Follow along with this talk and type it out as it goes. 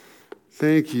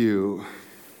Thank you.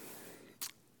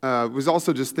 Was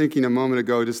also just thinking a moment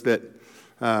ago just that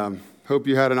hope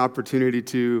you had an opportunity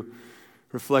to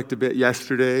reflect a bit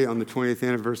yesterday on the 20th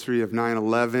anniversary of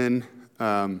 9/11.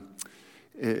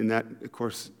 And that, of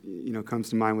course, comes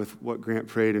to mind with what Grant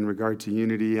prayed in regard to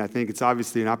unity. I think it's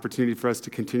obviously an opportunity for us to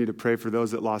continue to pray for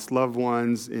those that lost loved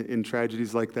ones in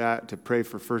tragedies like that, to pray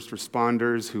for first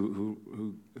responders who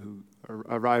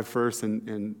arrive first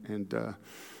and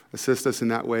assist us in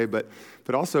that way. But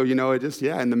also,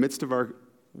 in the midst of our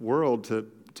world,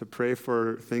 to pray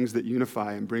for things that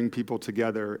unify and bring people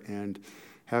together and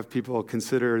have people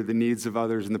consider the needs of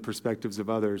others and the perspectives of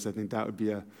others. I think that would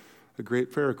be a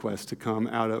great prayer request to come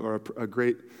out of, or a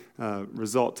great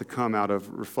result to come out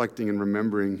of reflecting and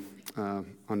remembering on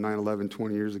 9/11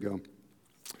 20 years ago.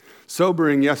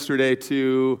 Sobering yesterday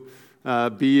to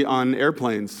be on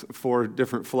airplanes for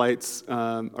different flights,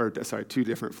 2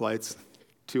 different flights,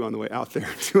 2 on the way out there,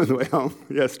 2 on the way home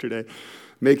yesterday,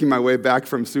 making my way back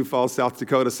from Sioux Falls, South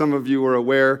Dakota. Some of you were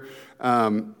aware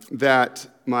that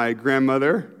my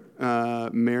grandmother,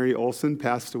 Mary Olson,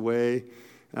 passed away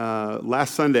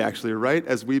last Sunday, actually, right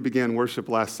as we began worship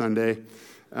last Sunday.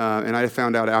 And I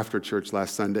found out after church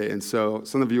last Sunday. And so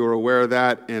some of you are aware of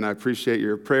that, and I appreciate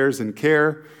your prayers and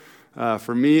care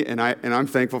for me. And I'm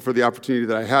thankful for the opportunity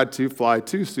that I had to fly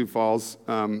to Sioux Falls,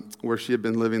 where she had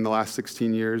been living the last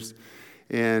 16 years,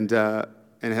 and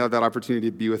have that opportunity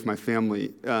to be with my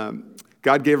family.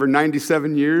 God gave her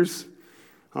 97 years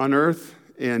on earth,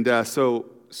 and so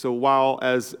while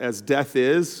as death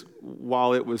is,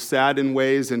 while it was sad in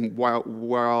ways, and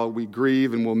while we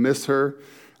grieve and we'll miss her,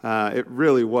 it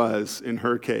really was, in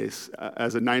her case,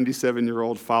 as a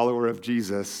 97-year-old follower of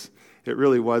Jesus, it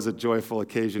really was a joyful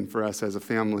occasion for us as a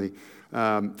family.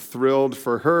 Thrilled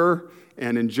for her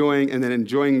and enjoying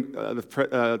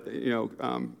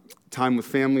time with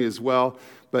family as well,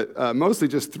 but mostly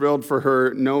just thrilled for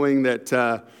her, knowing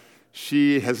that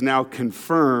she has now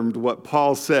confirmed what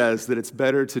Paul says, that it's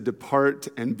better to depart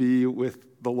and be with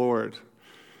the Lord,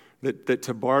 that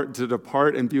to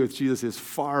depart and be with Jesus is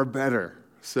far better.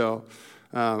 So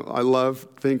I love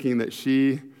thinking that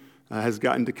she has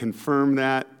gotten to confirm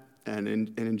that and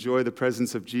enjoy the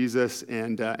presence of Jesus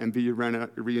and be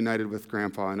reunited with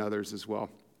Grandpa and others as well.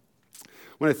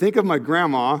 When I think of my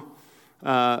grandma,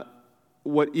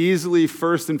 what easily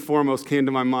first and foremost came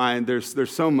to my mind,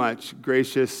 there's so much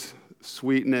gracious,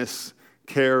 sweetness,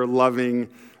 care, loving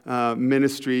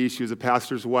ministry. She was a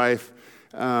pastor's wife.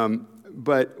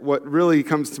 But what really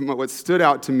what stood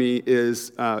out to me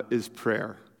is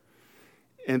prayer.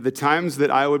 And the times that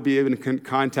I would be in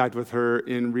contact with her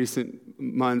in recent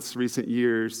months, recent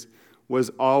years, was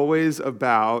always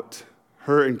about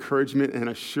her encouragement and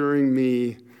assuring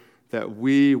me that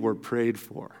we were prayed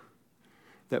for.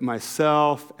 That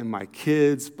myself and my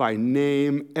kids by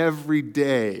name every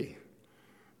day,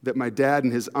 that my dad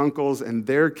and his uncles and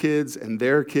their kids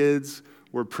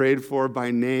were prayed for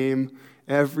by name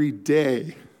every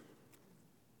day.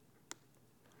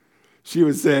 She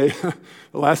would say,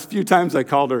 the last few times I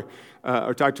called her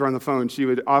or talked to her on the phone, she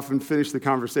would often finish the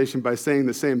conversation by saying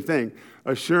the same thing,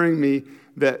 assuring me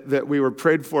that we were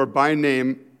prayed for by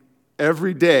name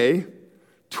every day,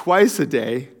 twice a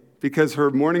day, because her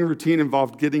morning routine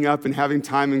involved getting up and having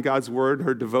time in God's Word,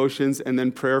 her devotions, and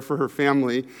then prayer for her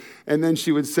family. And then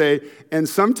she would say, and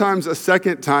sometimes a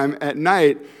second time at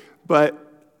night,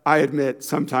 but I admit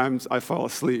sometimes I fall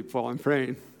asleep while I'm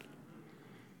praying.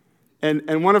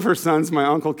 And one of her sons, my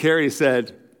Uncle Kerry,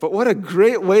 said, but what a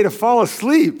great way to fall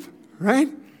asleep, right?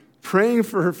 Praying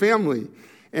for her family.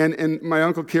 And my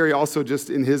Uncle Kerry also just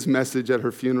in his message at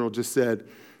her funeral just said,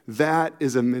 that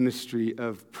is a ministry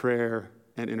of prayer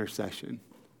and intercession.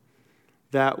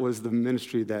 That was the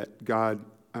ministry that God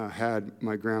had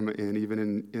my grandma in,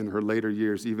 even in her later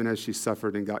years, even as she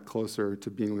suffered and got closer to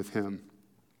being with him.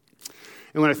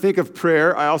 And when I think of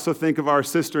prayer, I also think of our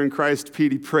sister in Christ,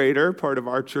 Petey Prater, part of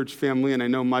our church family, and I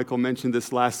know Michael mentioned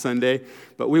this last Sunday,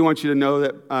 but we want you to know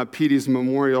that Petey's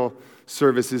memorial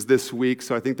service is this week,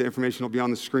 so I think the information will be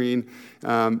on the screen.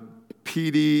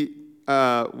 Petey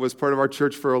was part of our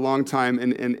church for a long time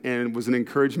and was an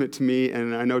encouragement to me,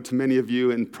 and I know to many of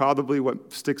you, and probably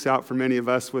what sticks out for many of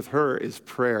us with her is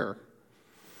prayer.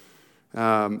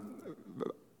 An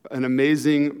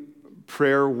amazing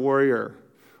prayer warrior.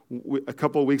 A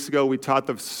couple of weeks ago, we taught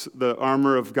the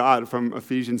armor of God from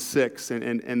Ephesians 6,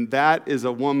 and that is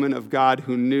a woman of God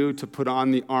who knew to put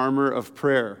on the armor of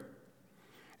prayer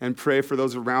and pray for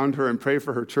those around her and pray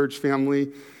for her church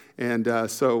family.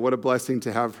 And so what a blessing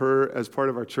to have her as part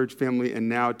of our church family, and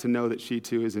now to know that she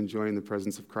too is enjoying the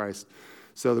presence of Christ.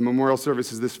 So the memorial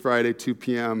service is this Friday, 2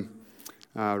 p.m.,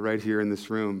 right here in this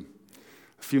room.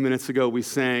 A few minutes ago we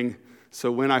sang,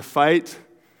 "So when I fight,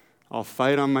 I'll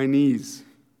fight on my knees."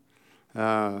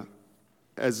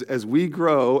 As we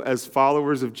grow as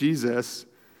followers of Jesus,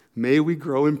 may we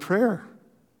grow in prayer.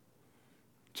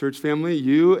 Church family,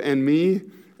 you and me,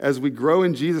 as we grow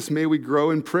in Jesus, may we grow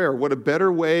in prayer. What a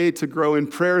better way to grow in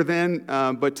prayer then,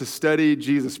 but to study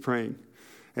Jesus praying.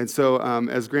 And so,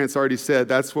 as Grant's already said,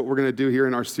 that's what we're going to do here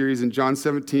in our series in John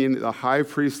 17, the high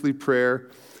priestly prayer.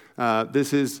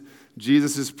 This is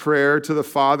Jesus' prayer to the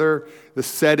Father. The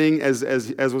setting, as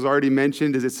was already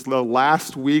mentioned, is it's the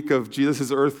last week of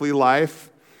Jesus' earthly life.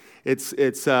 It's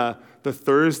the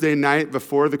Thursday night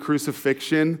before the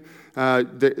crucifixion.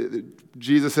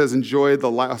 Jesus has enjoyed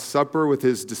the Last Supper with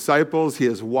his disciples. He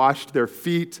has washed their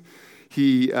feet.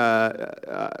 We've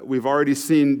already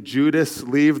seen Judas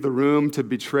leave the room to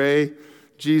betray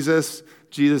Jesus.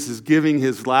 Jesus is giving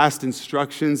his last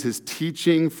instructions, his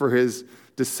teaching for his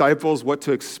disciples, what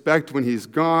to expect when he's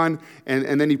gone.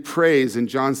 And then he prays in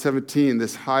John 17,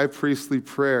 this high priestly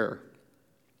prayer.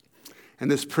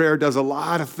 And this prayer does a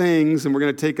lot of things, and we're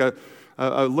going to take a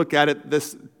look at it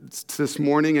this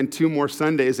morning and 2 more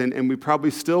Sundays, and we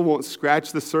probably still won't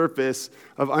scratch the surface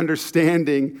of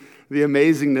understanding the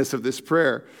amazingness of this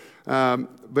prayer.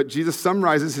 But Jesus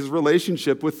summarizes his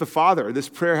relationship with the Father. This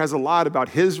prayer has a lot about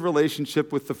his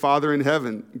relationship with the Father in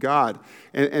heaven, God.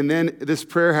 And then this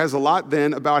prayer has a lot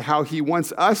then about how he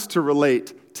wants us to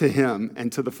relate to him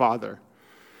and to the Father.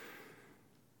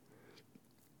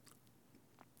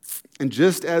 And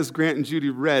just as Grant and Judy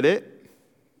read it,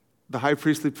 the high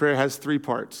priestly prayer has 3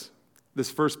 parts. This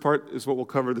first part is what we'll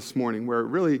cover this morning, where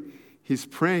really he's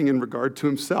praying in regard to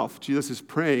himself. Jesus is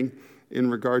praying in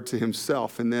regard to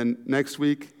himself. And then next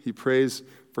week, he prays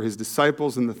for his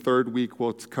disciples. And the third week,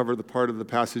 we'll cover the part of the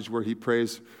passage where he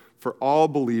prays for all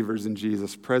believers in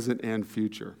Jesus, present and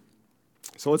future.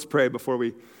 So let's pray before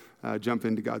we jump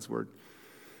into God's word.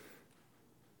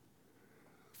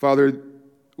 Father,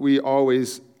 we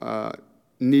always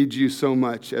need you so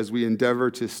much as we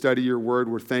endeavor to study your word.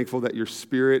 We're thankful that your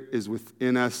Spirit is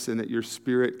within us and that your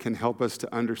Spirit can help us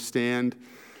to understand.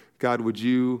 God, would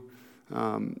you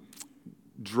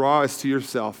draw us to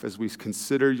yourself as we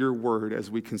consider your word, as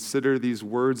we consider these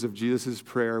words of Jesus'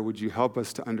 prayer? Would you help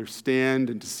us to understand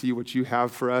and to see what you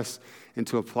have for us and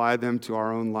to apply them to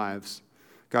our own lives?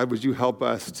 God, would you help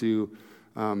us to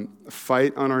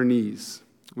fight on our knees?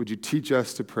 Would you teach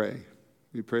us to pray?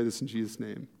 We pray this in Jesus'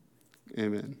 name.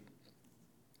 Amen.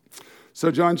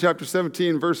 So John chapter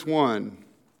 17, verse 1.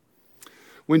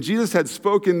 When Jesus had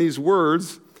spoken these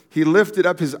words, he lifted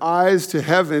up his eyes to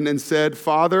heaven and said,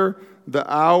 "Father, the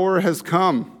hour has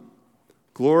come.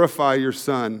 Glorify your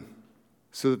Son,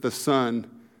 so that the Son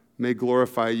may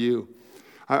glorify you."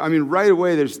 I mean, right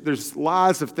away, there's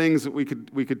lots of things that we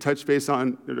could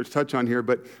touch on here,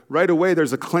 but right away,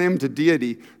 there's a claim to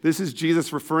deity. This is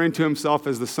Jesus referring to himself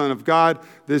as the Son of God.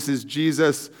 This is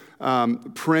Jesus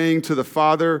praying to the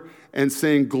Father and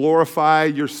saying, "Glorify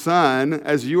your Son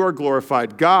as you are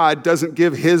glorified." God doesn't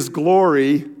give his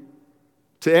glory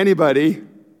to anybody,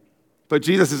 but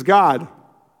Jesus is God.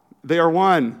 They are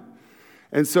one.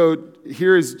 And so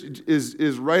here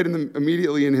is right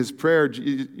immediately in his prayer,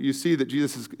 you see that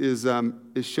Jesus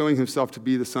is showing himself to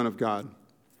be the Son of God.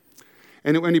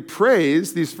 And when he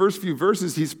prays, these first few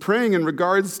verses, he's praying in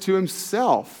regards to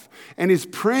himself. And he's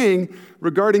praying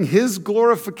regarding his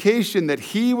glorification, that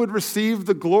he would receive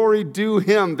the glory due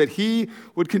him, that he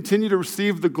would continue to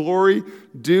receive the glory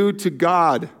due to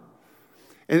God.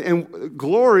 And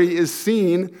glory is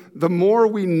seen the more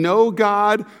we know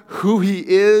God, who he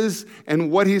is, and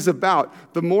what he's about.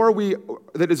 The more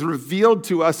that is revealed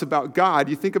to us about God.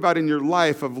 You think about in your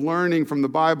life of learning from the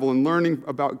Bible and learning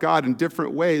about God in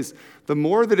different ways. The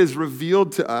more that is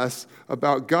revealed to us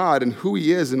about God and who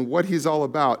he is and what he's all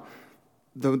about,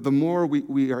 the more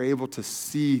we are able to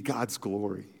see God's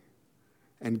glory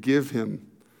and give him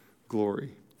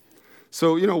glory.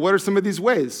 So, what are some of these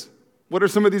ways? What are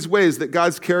some of these ways that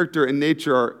God's character and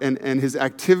nature and his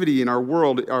activity in our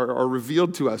world are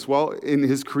revealed to us? Well, in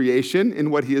his creation,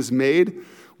 in what he has made.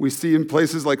 We see in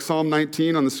places like Psalm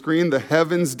 19 on the screen, the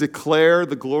heavens declare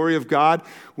the glory of God.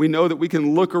 We know that we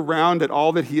can look around at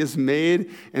all that he has made,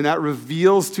 and that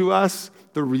reveals to us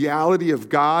the reality of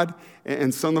God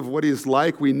and some of what he is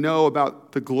like. We know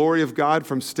about the glory of God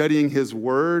from studying his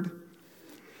word.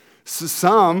 So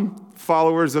some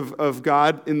followers of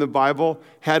God in the Bible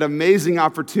had amazing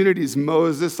opportunities.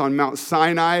 Moses on Mount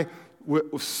Sinai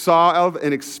saw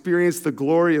and experienced the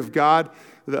glory of God.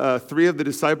 3 of the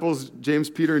disciples, James,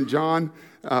 Peter, and John,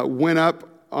 went up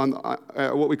on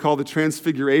what we call the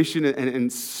Transfiguration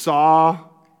and saw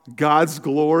God's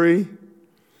glory.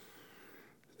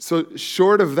 So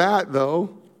short of that, though,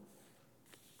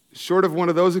 short of one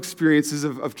of those experiences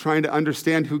of trying to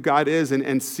understand who God is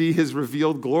and see his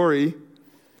revealed glory,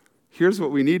 here's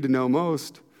what we need to know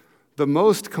most. The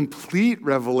most complete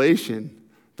revelation,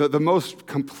 the most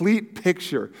complete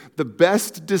picture, the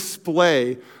best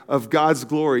display of God's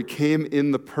glory came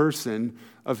in the person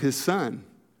of his Son,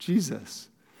 Jesus.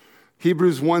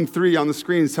 Hebrews 1:3 on the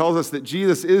screen tells us that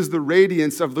Jesus is the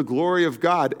radiance of the glory of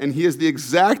God, and he is the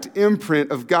exact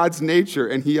imprint of God's nature,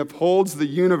 and he upholds the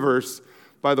universe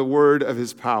by the word of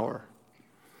his power.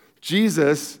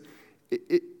 Jesus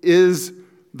is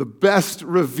the best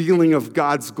revealing of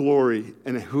God's glory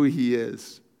and who he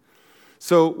is.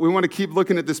 So we want to keep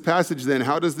looking at this passage then.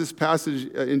 How does this passage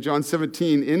in John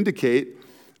 17 indicate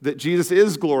that Jesus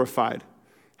is glorified?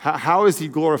 How is he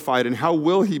glorified, and how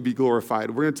will he be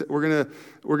glorified? We're going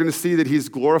to see that he's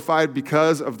glorified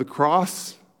because of the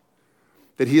cross,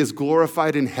 that he is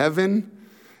glorified in heaven,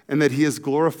 and that he is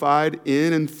glorified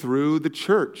in and through the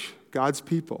church, God's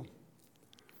people.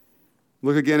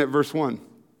 Look again at verse 1.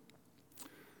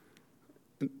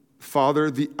 Father,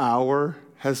 the hour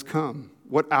has come.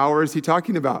 What hour is he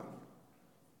talking about?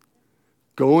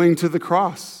 Going to the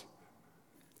cross,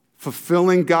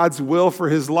 fulfilling God's will for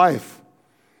his life.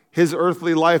 His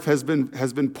earthly life has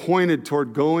been pointed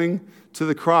toward going to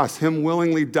the cross, him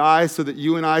willingly die so that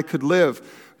you and I could live.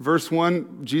 Verse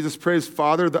 1, Jesus prays,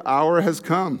 Father, the hour has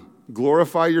come.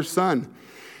 Glorify your Son.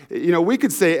 You know, we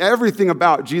could say everything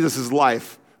about Jesus'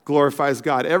 life glorifies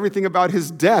God. Everything about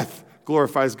his death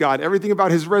glorifies God. Everything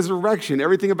about his resurrection.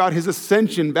 Everything about his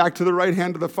ascension back to the right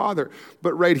hand of the Father.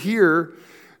 But right here,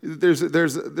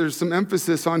 there's some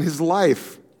emphasis on his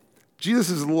life.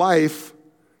 Jesus' life,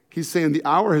 he's saying the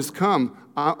hour has come.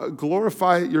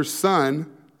 Glorify your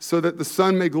Son so that the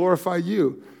Son may glorify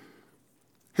you.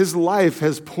 His life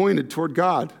has pointed toward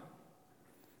God.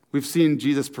 We've seen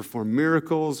Jesus perform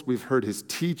miracles. We've heard his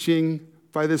teaching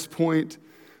by this point,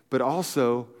 but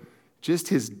also just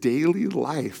his daily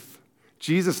life.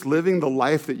 Jesus living the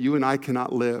life that you and I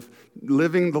cannot live,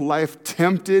 living the life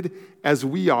tempted as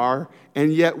we are,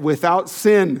 and yet without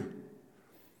sin.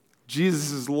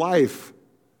 Jesus' life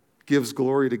gives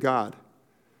glory to God.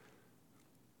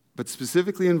 But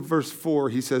specifically in verse 4,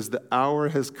 he says, the hour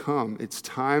has come. It's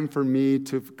time for me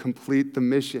to complete the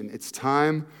mission. It's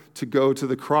time to go to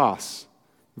the cross.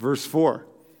 Verse 4.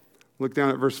 Look down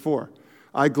at verse 4.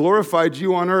 I glorified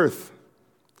you on earth,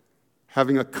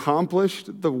 having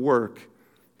accomplished the work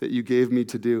that you gave me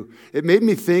to do. It made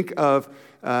me think of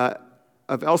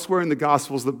elsewhere in the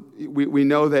Gospels. We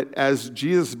know that as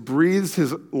Jesus breathes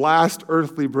his last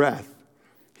earthly breath,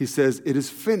 he says, it is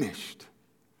finished.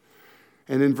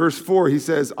 And in verse 4, he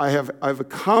says, I've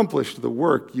accomplished the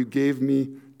work you gave me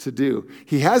to do.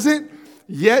 He hasn't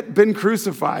yet been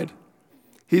crucified.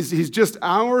 He's just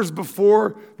hours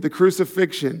before the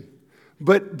crucifixion.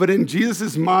 But in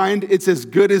Jesus' mind, it's as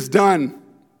good as done.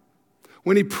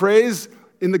 When he prays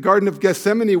in the Garden of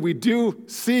Gethsemane, we do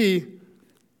see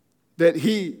that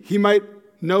he might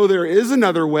know there is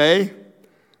another way.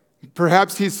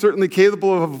 Perhaps he's certainly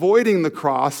capable of avoiding the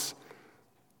cross,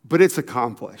 but it's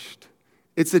accomplished.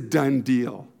 It's a done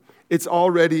deal. It's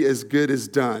already as good as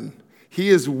done. He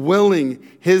is willing.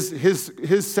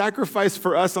 His sacrifice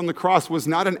for us on the cross was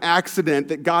not an accident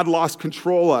that God lost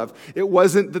control of. It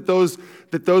wasn't that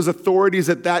those authorities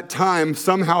at that time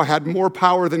somehow had more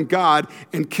power than God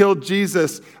and killed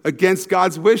Jesus against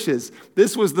God's wishes.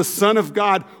 This was the Son of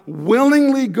God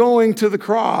willingly going to the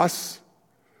cross,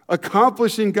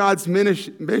 accomplishing God's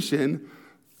mission,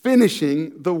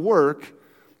 finishing the work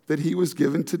that he was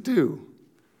given to do.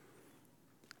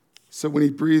 So when he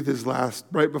breathed his last,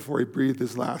 right before he breathed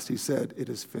his last, he said, it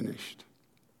is finished.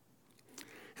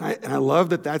 And I love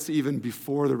that that's even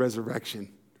before the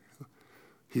resurrection.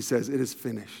 He says, it is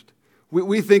finished.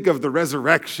 We think of the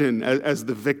resurrection as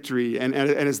the victory and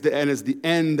as the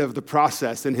end of the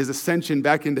process and his ascension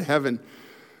back into heaven.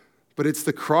 But it's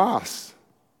the cross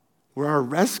where our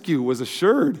rescue was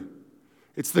assured.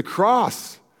 It's the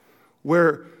cross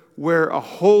where a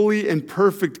holy and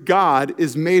perfect God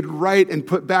is made right and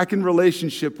put back in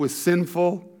relationship with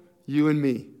sinful you and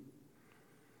me.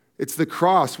 It's the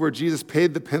cross where Jesus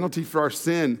paid the penalty for our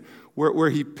sin,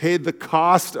 where he paid the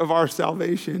cost of our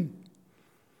salvation.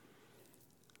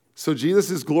 So Jesus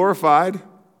is glorified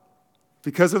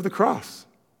because of the cross.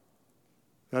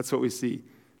 That's what we see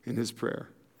in his prayer.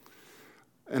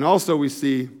 And also we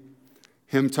see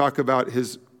him talk about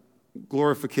his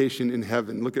glorification in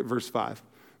heaven. Look at verse 5.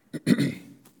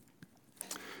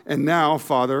 And now,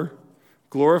 Father,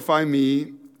 glorify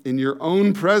me in your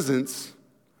own presence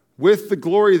with the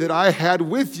glory that I had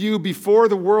with you before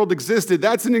the world existed.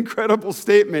 That's an incredible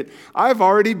statement. I've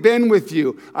already been with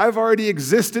you. I've already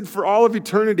existed for all of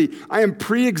eternity. I am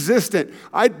pre-existent.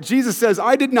 Jesus says,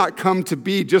 I did not come to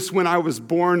be just when I was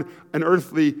born an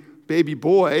earthly baby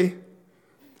boy.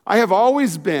 I have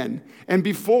always been. And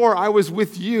before I was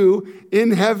with you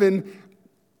in heaven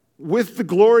with the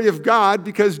glory of God,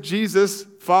 because Jesus,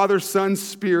 Father, Son,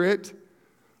 Spirit,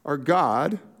 are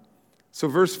God. So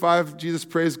verse 5, Jesus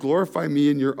prays, glorify me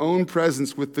in your own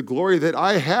presence with the glory that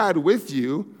I had with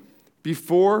you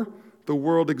before the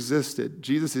world existed.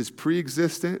 Jesus is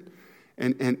pre-existent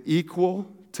and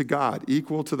equal to God,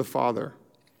 equal to the Father.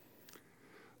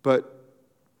 But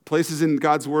places in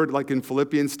God's word, like in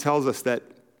Philippians, tells us that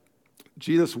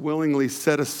Jesus willingly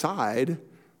set aside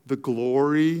the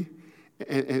glory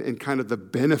and kind of the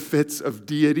benefits of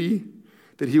deity,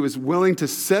 that he was willing to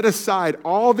set aside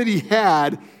all that he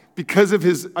had because of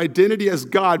his identity as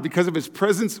God, because of his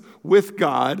presence with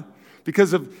God,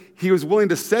 he was willing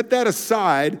to set that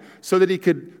aside so that he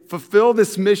could fulfill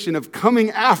this mission of coming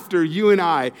after you and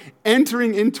I,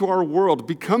 entering into our world,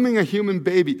 becoming a human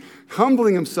baby,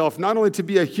 humbling himself not only to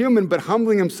be a human, but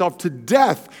humbling himself to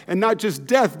death, and not just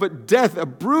death, but death, a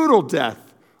brutal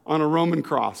death on a Roman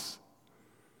cross.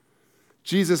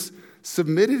 Jesus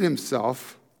submitted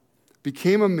himself,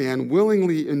 became a man,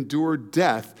 willingly endured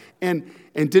death. And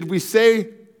did we say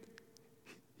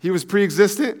he was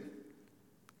pre-existent?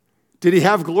 Did he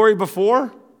have glory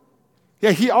before?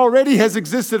 Yeah, he already has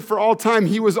existed for all time.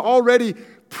 He was already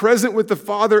present with the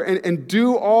Father and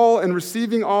do all and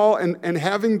receiving all and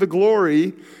having the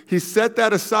glory. He set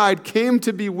that aside, came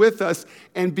to be with us,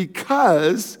 and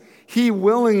because he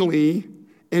willingly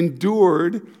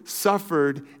endured,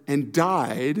 suffered, and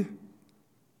died,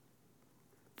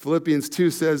 Philippians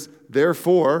 2 says,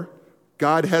 therefore,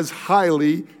 God has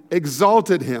highly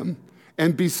exalted him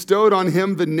and bestowed on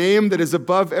him the name that is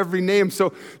above every name.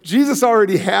 So Jesus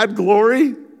already had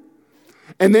glory,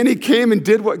 and then he came and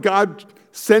did what God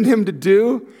sent him to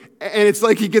do, and it's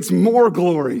like he gets more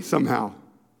glory somehow.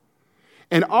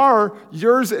 And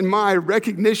yours and my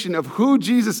recognition of who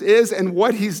Jesus is and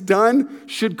what he's done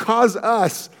should cause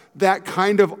us that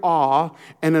kind of awe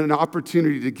and an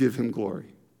opportunity to give him glory.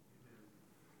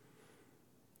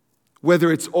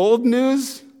 Whether it's old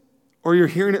news or you're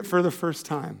hearing it for the first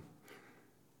time.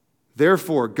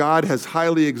 Therefore, God has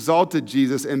highly exalted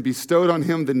Jesus and bestowed on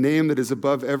him the name that is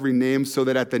above every name, so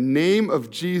that at the name of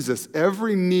Jesus,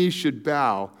 every knee should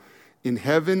bow in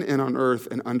heaven and on earth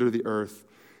and under the earth,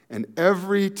 and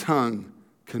every tongue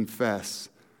confess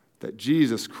that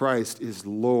Jesus Christ is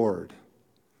Lord,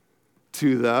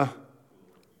 to the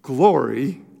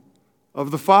glory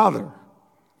of the Father.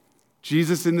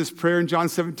 Jesus in this prayer in John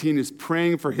 17 is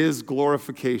praying for his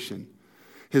glorification.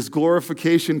 His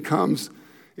glorification comes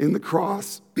in the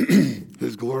cross.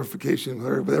 His glorification,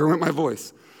 there went my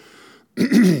voice.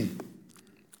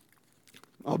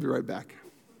 I'll be right back.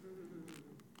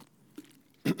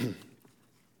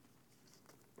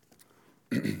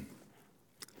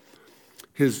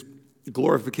 His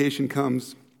glorification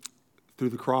comes through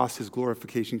the cross. His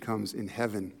glorification comes in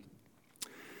heaven.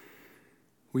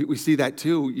 We see that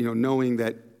too, knowing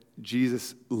that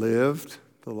Jesus lived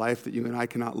the life that you and I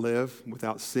cannot live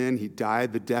without sin. He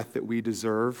died the death that we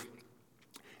deserve.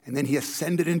 And then he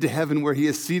ascended into heaven where he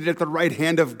is seated at the right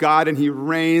hand of God and he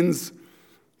reigns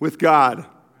with God.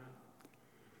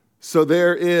 So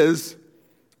there's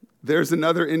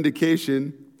another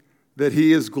indication that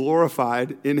he is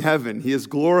glorified in heaven. He is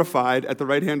glorified at the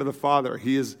right hand of the Father.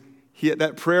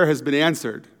 That prayer has been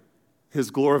answered,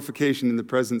 his glorification in the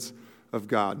presence of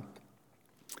God.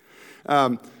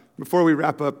 Before we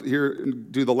wrap up here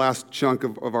and do the last chunk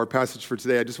of our passage for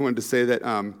today, I just wanted to say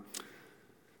that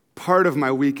part of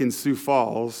my week in Sioux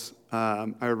Falls,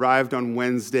 I arrived on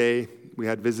Wednesday. We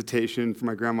had visitation for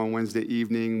my grandma on Wednesday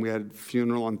evening. We had a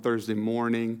funeral on Thursday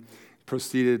morning,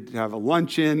 proceeded to have a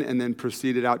luncheon, and then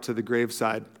proceeded out to the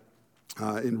graveside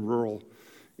in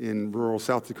rural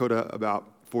South Dakota, about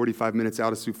 45 minutes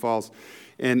out of Sioux Falls.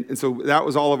 And so that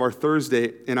was all of our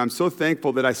Thursday, and I'm so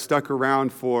thankful that I stuck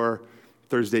around for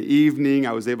Thursday evening.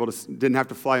 I was didn't have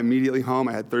to fly immediately home.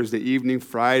 I had Thursday evening,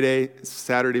 Friday,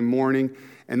 Saturday morning,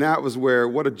 and that was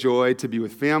what a joy to be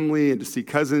with family and to see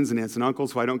cousins and aunts and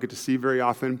uncles who I don't get to see very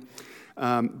often,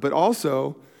 but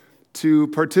also to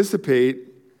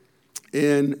participate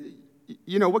in,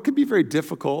 what could be very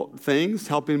difficult things,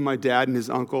 helping my dad and his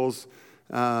uncles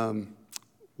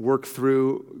work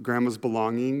through grandma's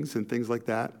belongings and things like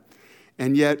that.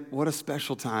 And yet, what a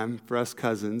special time for us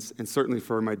cousins, and certainly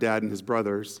for my dad and his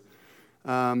brothers,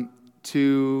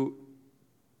 to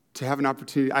have an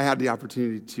opportunity. I had the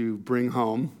opportunity to bring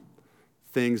home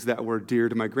things that were dear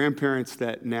to my grandparents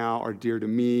that now are dear to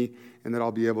me and that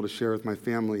I'll be able to share with my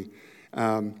family.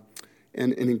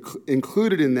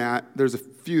 Included in that, there's a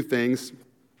few things,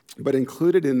 but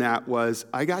included in that was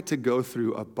I got to go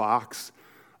through a box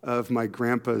of my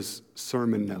grandpa's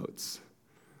sermon notes.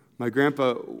 My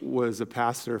grandpa was a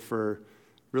pastor for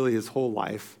really his whole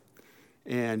life,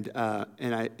 and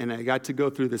I got to go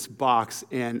through this box,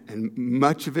 and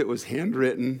much of it was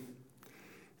handwritten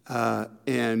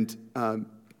and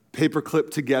paper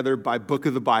clipped together by book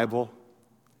of the Bible,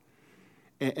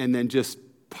 and then just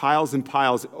piles and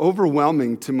piles,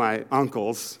 overwhelming to my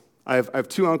uncles. I have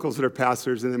two uncles that are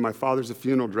pastors, and then my father's a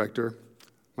funeral director.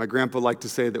 My grandpa liked to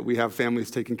say that we have families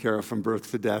taken care of from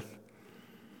birth to death.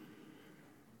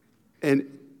 And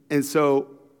so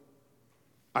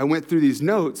I went through these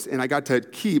notes, and I got to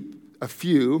keep a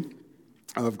few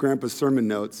of Grandpa's sermon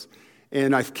notes.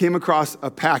 And I came across a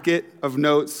packet of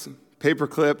notes,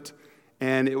 paper-clipped,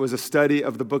 and it was a study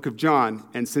of the book of John.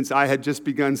 And since I had just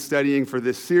begun studying for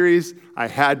this series, I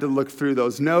had to look through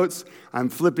those notes. I'm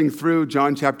flipping through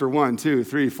John chapter 1, 2,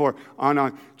 3, 4,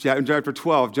 on, chapter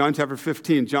 12, John chapter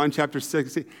 15, John chapter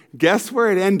 16. Guess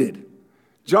where it ended?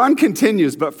 John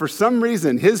continues, but for some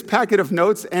reason, his packet of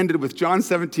notes ended with John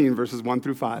 17, verses 1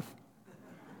 through 5.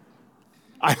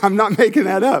 I'm not making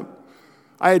that up.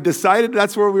 I had decided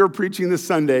that's where we were preaching this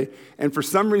Sunday, and for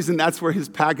some reason, that's where his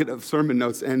packet of sermon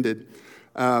notes ended.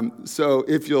 So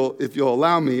if you'll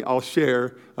allow me, I'll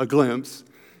share a glimpse.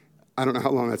 I don't know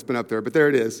how long that's been up there, but there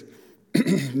it is.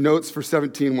 Notes for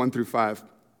 17, 1 through 5.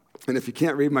 And if you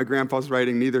can't read my grandpa's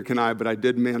writing, neither can I, but I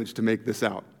did manage to make this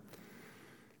out.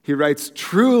 He writes,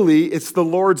 truly, it's the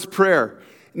Lord's Prayer.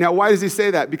 Now, why does he say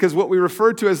that? Because what we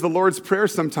refer to as the Lord's Prayer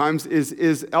sometimes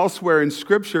is elsewhere in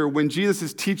Scripture when Jesus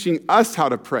is teaching us how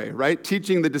to pray, right?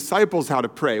 Teaching the disciples how to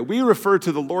pray. We refer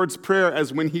to the Lord's Prayer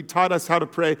as when he taught us how to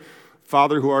pray,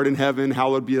 Father who art in heaven,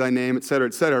 hallowed be thy name, et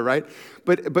cetera, right?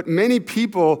 But many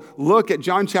people look at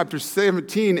John chapter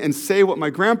 17 and say what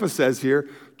my grandpa says here,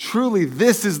 truly,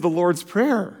 this is the Lord's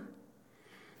Prayer.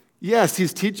 Yes,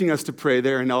 he's teaching us to pray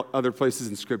there and other places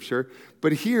in Scripture,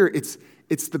 but here it's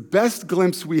the best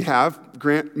glimpse we have.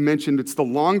 Grant mentioned it's the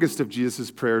longest of Jesus'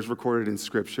 prayers recorded in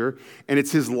Scripture, and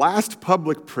it's his last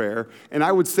public prayer, and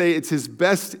I would say it's his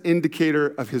best indicator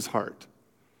of his heart.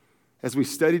 As we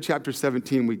study chapter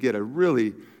 17, we get a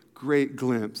really great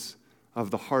glimpse of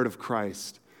the heart of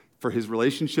Christ for his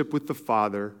relationship with the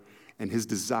Father and his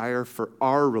desire for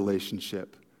our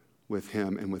relationship with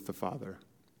him and with the Father.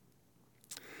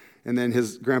 And then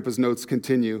his grandpa's notes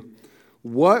continue.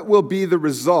 What will be the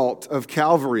result of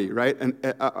Calvary, right? And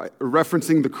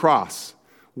referencing the cross.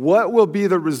 What will be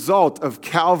the result of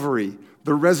Calvary,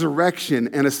 the resurrection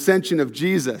and ascension of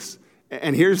Jesus?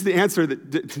 And here's the answer.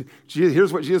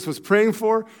 Here's what Jesus was praying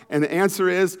for. And the answer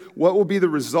is, what will be the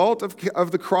result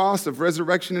of the cross, of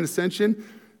resurrection and ascension?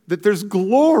 That there's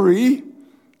glory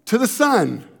to the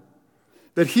Son.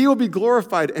 That he will be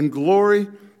glorified and glory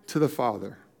to the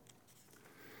Father.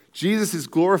 Jesus is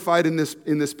glorified in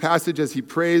this passage as he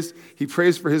prays. He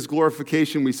prays for his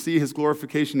glorification. We see his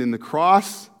glorification in the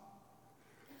cross.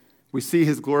 We see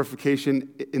his glorification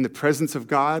in the presence of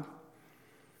God.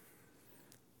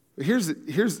 Here's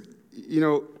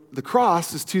the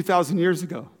cross is 2,000 years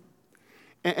ago.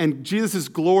 And Jesus'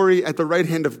 glory at the right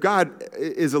hand of God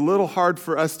is a little hard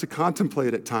for us to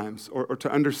contemplate at times or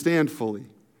to understand fully.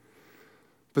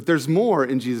 But there's more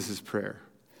in Jesus' prayer.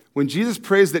 When Jesus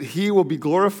prays that he will be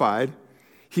glorified,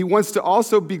 he wants to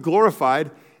also be glorified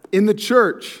in the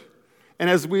church. And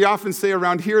as we often say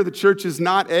around here, the church is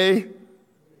not a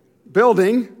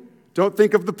building. Don't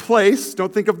think of the place.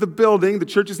 Don't think of the building. The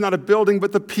church is not a building,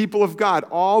 but the people of God.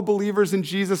 All believers in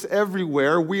Jesus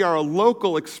everywhere. We are a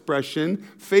local expression.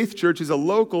 Faith Church is a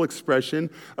local expression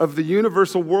of the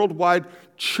universal worldwide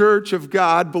church of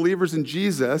God, believers in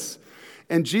Jesus.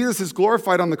 And Jesus is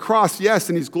glorified on the cross, yes,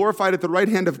 and he's glorified at the right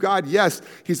hand of God, yes.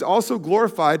 He's also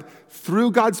glorified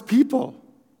through God's people.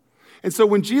 And so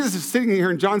when Jesus is sitting here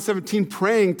in John 17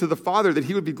 praying to the Father that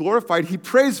he would be glorified, he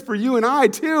prays for you and I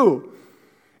too.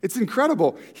 It's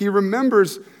incredible. He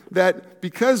remembers that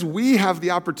because we have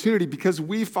the opportunity, because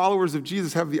we followers of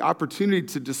Jesus have the opportunity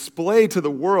to display to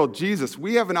the world Jesus,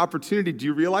 we have an opportunity. Do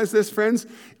you realize this, friends?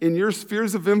 In your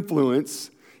spheres of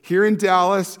influence, here in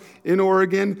Dallas, in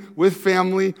Oregon, with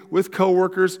family, with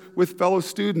coworkers, with fellow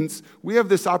students, we have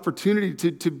this opportunity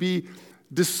to be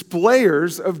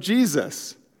displayers of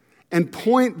Jesus and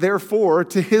point, therefore,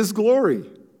 to his glory.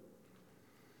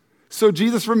 So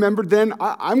Jesus remembered then,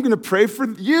 I'm going to pray for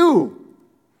you.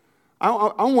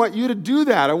 I want you to do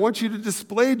that. I want you to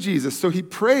display Jesus. So he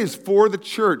prays for the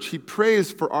church. He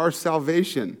prays for our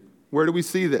salvation. Where do we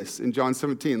see this? In John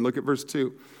 17, look at verse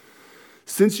 2.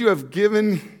 Since you have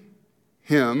given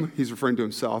him, he's referring to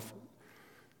himself,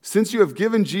 since you have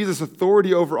given Jesus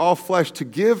authority over all flesh to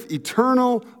give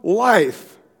eternal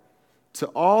life to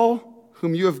all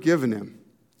whom you have given him.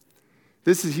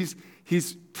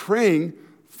 He's praying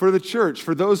for the church,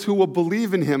 for those who will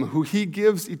believe in him, who he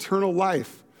gives eternal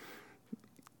life.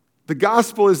 The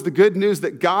gospel is the good news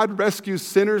that God rescues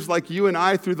sinners like you and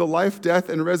I through the life, death,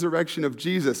 and resurrection of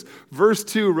Jesus. Verse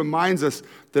 2 reminds us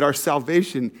that our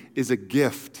salvation is a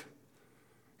gift.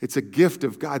 It's a gift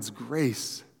of God's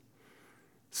grace.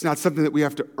 It's not something that we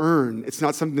have to earn. It's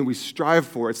not something that we strive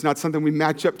for. It's not something we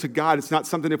match up to God. It's not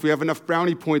something if we have enough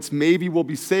brownie points, maybe we'll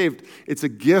be saved. It's a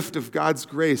gift of God's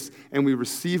grace, and we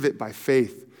receive it by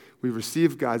faith. We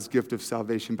receive God's gift of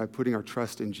salvation by putting our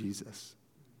trust in Jesus.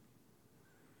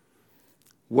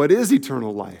 What is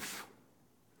eternal life?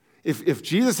 If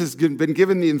Jesus has been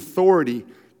given the authority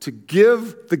to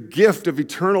give the gift of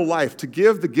eternal life, to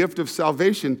give the gift of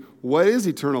salvation, what is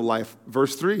eternal life?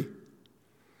 Verse 3.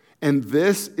 And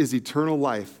this is eternal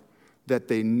life, that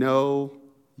they know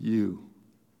you.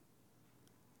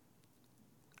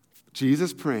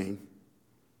 Jesus praying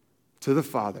to the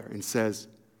Father and says,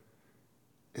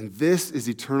 and this is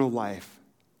eternal life,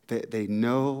 that they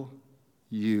know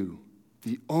you,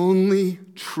 the only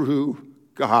true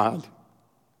God,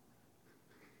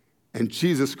 and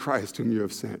Jesus Christ whom you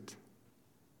have sent.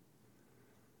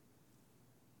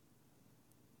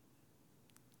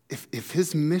 If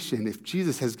his mission, if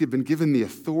Jesus has been given the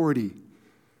authority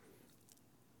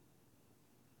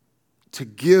to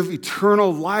give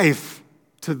eternal life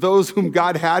to those whom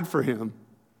God had for him,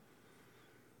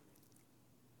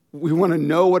 we want to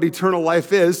know what eternal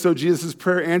life is, so Jesus'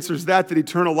 prayer answers that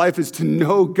eternal life is to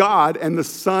know God and the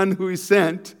Son who he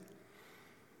sent.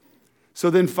 So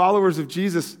then, followers of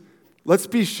Jesus, let's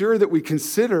be sure that we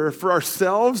consider for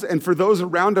ourselves and for those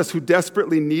around us who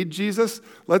desperately need Jesus,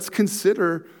 let's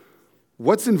consider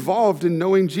what's involved in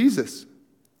knowing Jesus.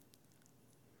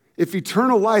 If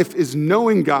eternal life is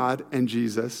knowing God and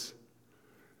Jesus,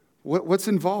 what's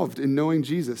involved in knowing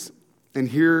Jesus? And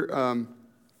here,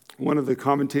 one of the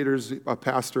commentators, a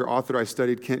pastor, author I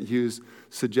studied, Kent Hughes,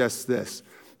 suggests this,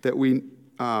 that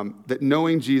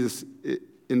knowing Jesus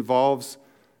involves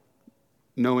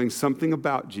knowing something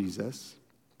about Jesus.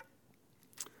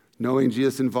 Knowing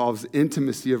Jesus involves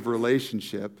intimacy of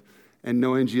relationship, and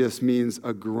knowing Jesus means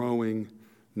a growing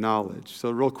knowledge. So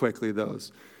real quickly,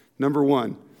 those. Number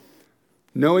one,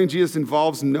 knowing Jesus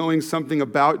involves knowing something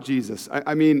about Jesus.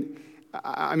 I mean,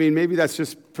 maybe that's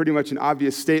just pretty much an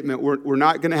obvious statement. We're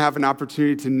not going to have an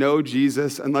opportunity to know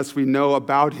Jesus unless we know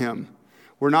about him.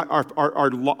 We're not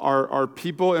our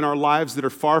people in our lives that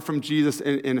are far from Jesus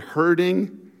and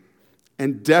hurting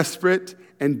and desperate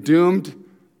and doomed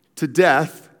to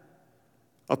death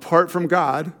apart from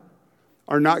God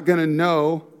are not going to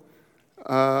know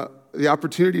the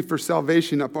opportunity for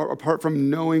salvation apart from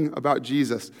knowing about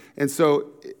Jesus. And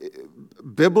so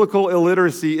biblical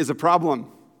illiteracy is a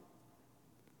problem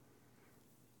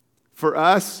for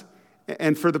us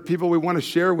and for the people we want to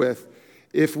share with.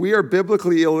 If we are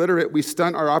biblically illiterate, we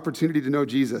stunt our opportunity to know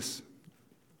Jesus.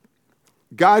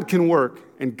 God can work,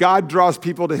 and God draws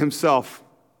people to himself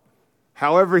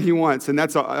however he wants, and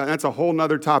that's a whole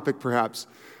nother topic perhaps.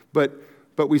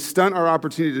 But we stunt our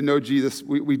opportunity to know Jesus.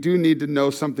 We do need to know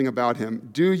something about him.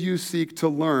 Do you seek to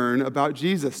learn about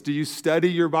Jesus? Do you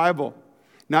study your Bible?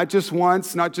 Not just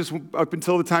once, not just up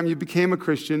until the time you became a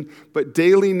Christian, but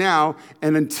daily now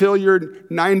and until you're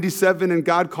 97 and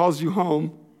God calls you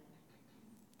home.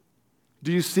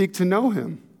 Do you seek to know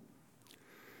him?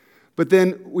 But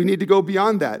then we need to go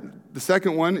beyond that. The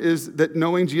second one is that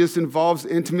knowing Jesus involves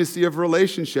intimacy of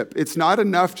relationship. It's not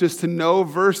enough just to know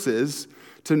verses,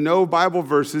 to know Bible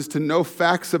verses, to know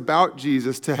facts about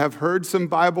Jesus, to have heard some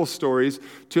Bible stories,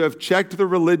 to have checked the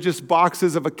religious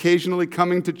boxes of occasionally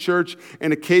coming to church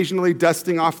and occasionally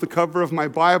dusting off the cover of my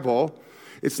Bible.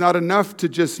 It's not enough to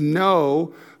just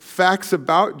know facts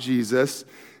about Jesus.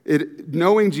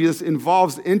 Knowing Jesus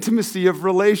involves intimacy of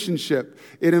relationship.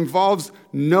 It involves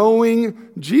knowing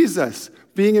Jesus,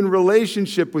 being in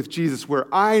relationship with Jesus, where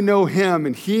I know him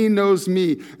and he knows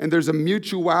me, and there's a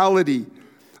mutuality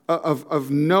of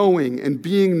knowing and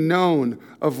being known,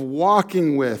 of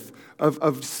walking with,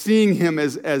 of seeing him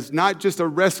as not just a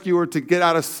rescuer to get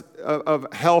out of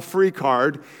hell free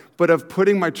card, but of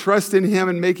putting my trust in him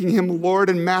and making him Lord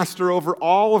and Master over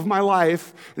all of my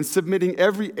life and submitting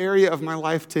every area of my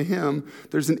life to him.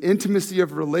 There's an intimacy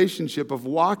of relationship, of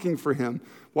walking for him,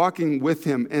 walking with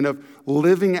him, and of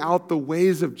living out the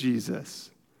ways of Jesus.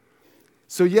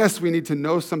 So yes, we need to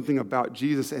know something about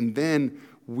Jesus, and then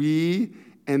we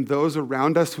and those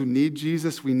around us who need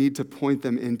Jesus, we need to point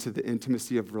them into the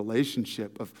intimacy of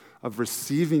relationship, of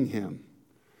receiving him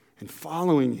and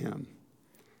following him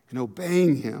and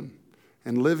obeying him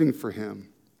and living for him.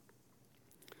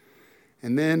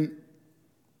 And then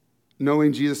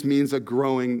knowing Jesus means a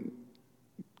growing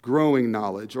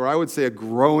knowledge, or I would say a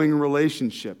growing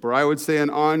relationship, or I would say an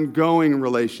ongoing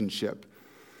relationship.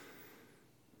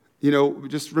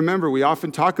 Just remember, we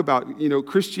often talk about,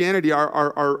 Christianity,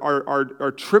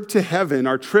 our trip to heaven,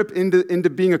 our trip into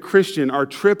being a Christian, our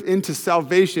trip into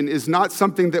salvation is not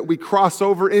something that we cross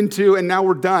over into and now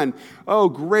we're done. Oh,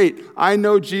 great. I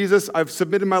know Jesus. I've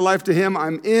submitted my life to him.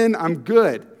 I'm in. I'm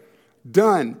good.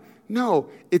 Done. No,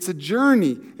 it's a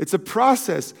journey. It's a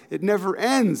process. It never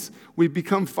ends. We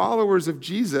become followers of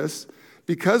Jesus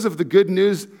because of the good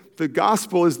news. The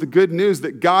gospel is the good news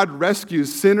that God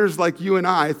rescues sinners like you and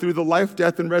I through the life,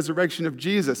 death, and resurrection of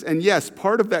Jesus. And yes,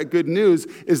 part of that good news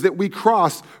is that we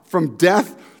cross from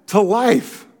death to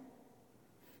life,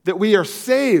 that we are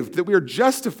saved, that we are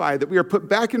justified, that we are put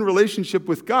back in relationship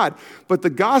with God. But the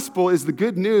gospel is the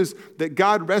good news that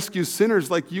God rescues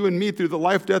sinners like you and me through the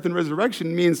life, death, and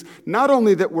resurrection means not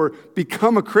only that we're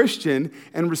become a Christian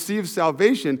and receive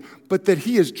salvation, but that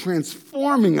he is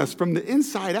transforming us from the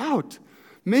inside out,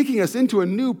 making us into a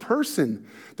new person.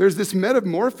 There's this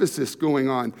metamorphosis going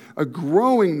on, a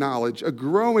growing knowledge, a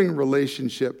growing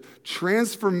relationship,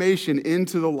 transformation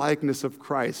into the likeness of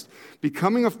Christ.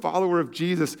 Becoming a follower of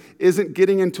Jesus isn't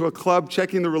getting into a club,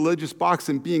 checking the religious box,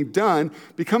 and being done.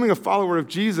 Becoming a follower of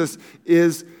Jesus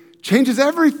changes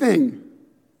everything.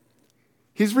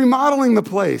 He's remodeling the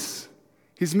place.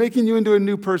 He's making you into a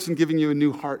new person, giving you a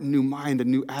new heart, a new mind, a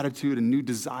new attitude, and new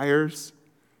desires,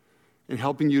 and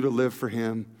helping you to live for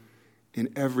him in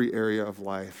every area of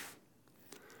life.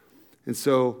 And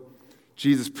so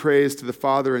Jesus prays to the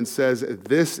Father and says,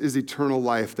 this is eternal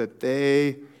life, that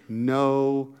they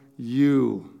know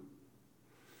you.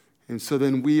 And so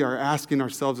then we are asking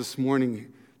ourselves this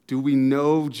morning, do we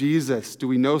know Jesus? Do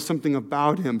we know something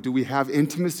about him? Do we have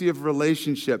intimacy of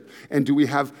relationship? And do we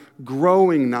have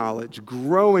growing knowledge,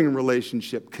 growing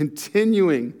relationship,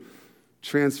 continuing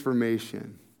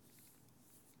transformation?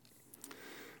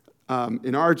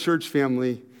 In our church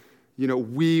family,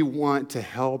 we want to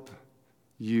help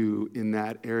you in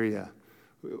that area.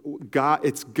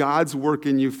 It's God's work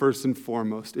in you first and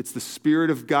foremost. It's the Spirit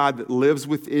of God that lives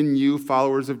within you,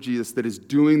 followers of Jesus, that is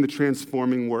doing the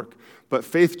transforming work. But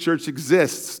Faith Church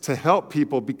exists to help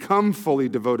people become fully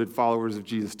devoted followers of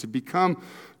Jesus, to become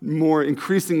more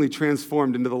increasingly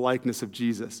transformed into the likeness of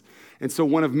Jesus. And so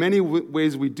one of many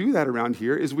ways we do that around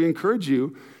here is we encourage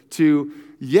you to,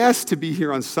 yes, to be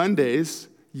here on Sundays,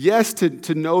 yes,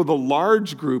 to know the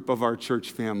large group of our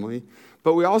church family,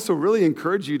 but we also really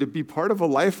encourage you to be part of a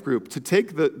life group, to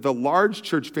take the large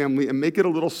church family and make it a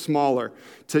little smaller,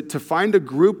 to find a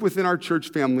group within our church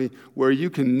family where you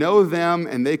can know them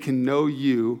and they can know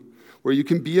you, where you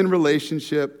can be in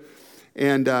relationship.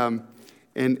 And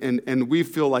we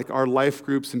feel like our life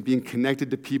groups and being connected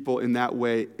to people in that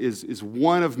way is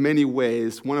one of many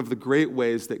ways, one of the great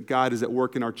ways that God is at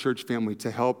work in our church family to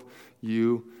help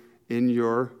you in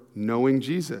your knowing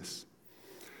Jesus.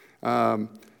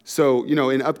 So,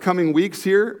 in upcoming weeks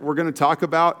here, we're going to talk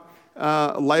about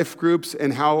life groups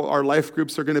and how our life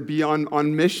groups are going to be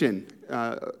on mission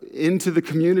into the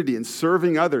community and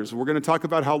serving others. We're going to talk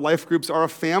about how life groups are a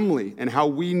family and how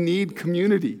we need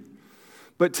community.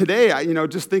 But today,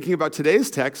 just thinking about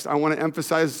today's text, I want to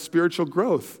emphasize spiritual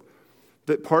growth.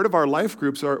 That part of our life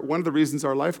groups one of the reasons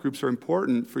our life groups are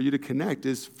important for you to connect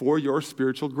is for your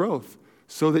spiritual growth,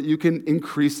 so that you can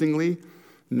increasingly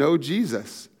know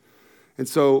Jesus. And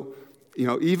so,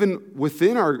 even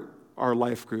within our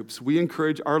life groups, we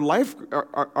encourage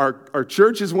our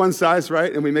church is one size,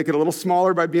 right? And we make it a little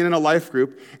smaller by being in a life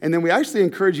group. And then we actually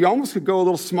encourage you almost could go a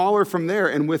little smaller from there.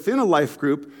 And within a life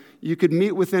group, you could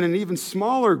meet within an even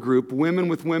smaller group, women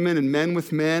with women and men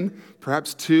with men,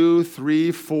 perhaps 2,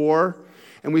 3, 4.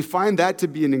 And we find that to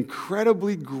be an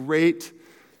incredibly great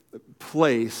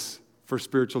place for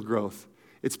spiritual growth.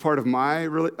 It's part of my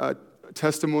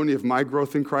testimony of my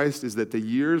growth in Christ is that the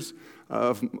years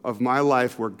of my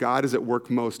life where God is at work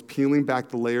most, peeling back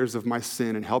the layers of my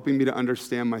sin and helping me to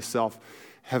understand myself,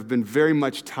 have been very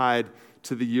much tied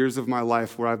to the years of my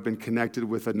life where I've been connected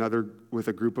with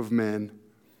a group of men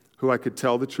who I could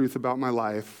tell the truth about my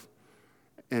life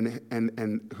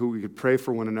and who we could pray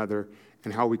for one another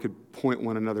and how we could point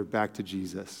one another back to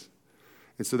Jesus.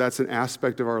 And so that's an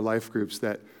aspect of our life groups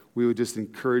that we would just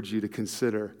encourage you to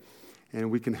consider. And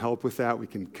we can help with that. We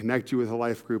can connect you with a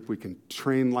life group. We can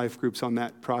train life groups on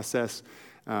that process.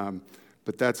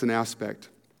 But that's an aspect.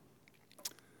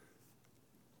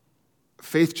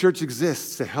 Faith Church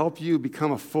exists to help you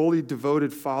become a fully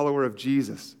devoted follower of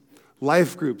Jesus.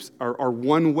 Life groups are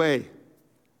one way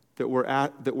that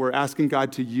we're asking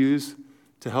God to use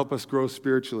to help us grow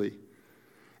spiritually.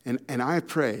 And I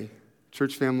pray,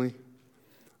 church family,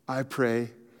 I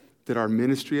pray that our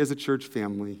ministry as a church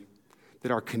family,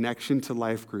 that our connection to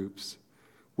life groups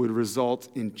would result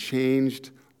in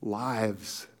changed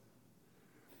lives.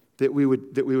 That we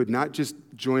would not just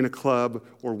join a club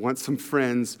or want some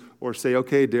friends or say,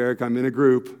 okay, Derek, I'm in a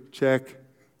group, check.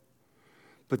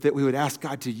 But that we would ask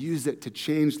God to use it to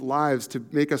change lives, to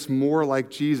make us more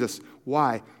like Jesus.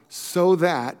 Why? So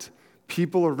that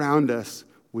people around us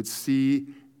would see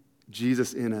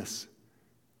Jesus in us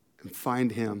and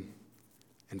find him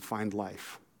and find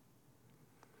life.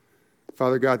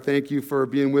 Father God, thank you for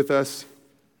being with us.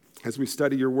 As we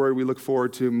study your word, we look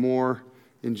forward to more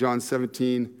in John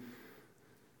 17.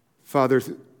 Father,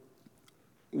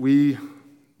 we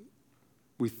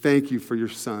thank you for your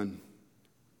Son,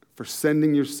 for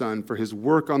sending your Son, for his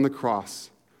work on the cross,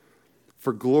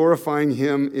 for glorifying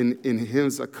him in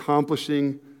his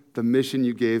accomplishing the mission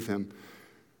you gave him.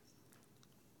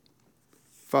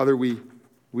 Father, we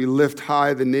lift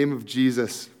high the name of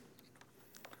Jesus,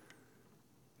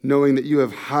 knowing that you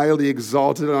have highly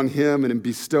exalted on him and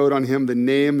bestowed on him the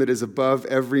name that is above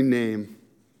every name.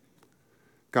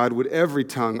 God, would every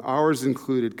tongue, ours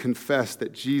included, confess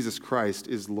that Jesus Christ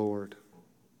is Lord.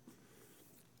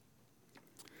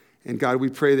 And God, we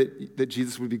pray that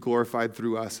Jesus would be glorified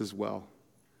through us as well.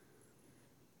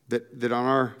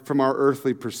 That from our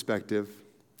earthly perspective,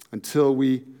 until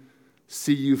we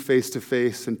see you face to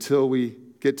face, until we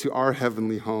get to our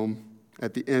heavenly home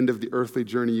at the end of the earthly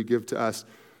journey you give to us,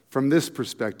 from this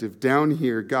perspective, down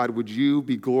here, God, would you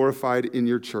be glorified in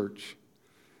your church?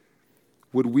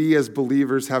 Would we as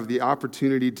believers have the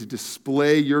opportunity to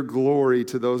display your glory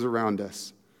to those around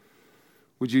us?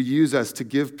 Would you use us to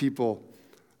give people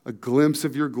a glimpse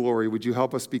of your glory? Would you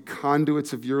help us be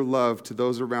conduits of your love to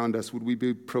those around us? Would we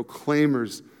be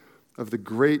proclaimers of the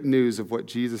great news of what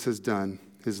Jesus has done,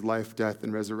 his life, death,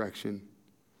 and resurrection?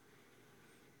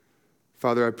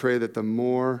 Father, I pray that the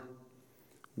more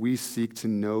we seek to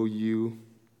know you,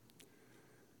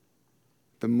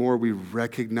 the more we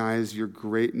recognize your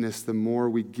greatness, the more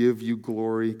we give you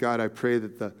glory. God, I pray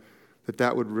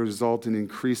that would result in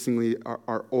increasingly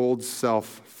our old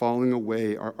self falling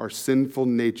away, our sinful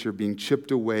nature being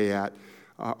chipped away at,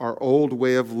 our old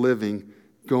way of living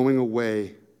going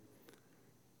away,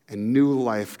 and new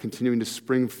life continuing to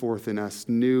spring forth in us,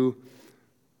 new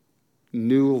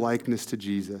likeness to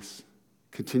Jesus.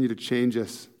 Continue to change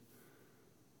us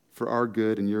for our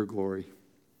good and your glory.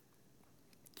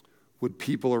 Would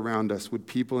people around us, would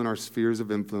people in our spheres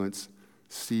of influence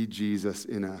see Jesus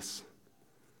in us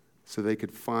so they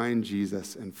could find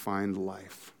Jesus and find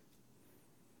life?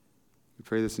 We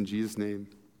pray this in Jesus' name.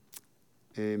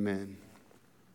 Amen.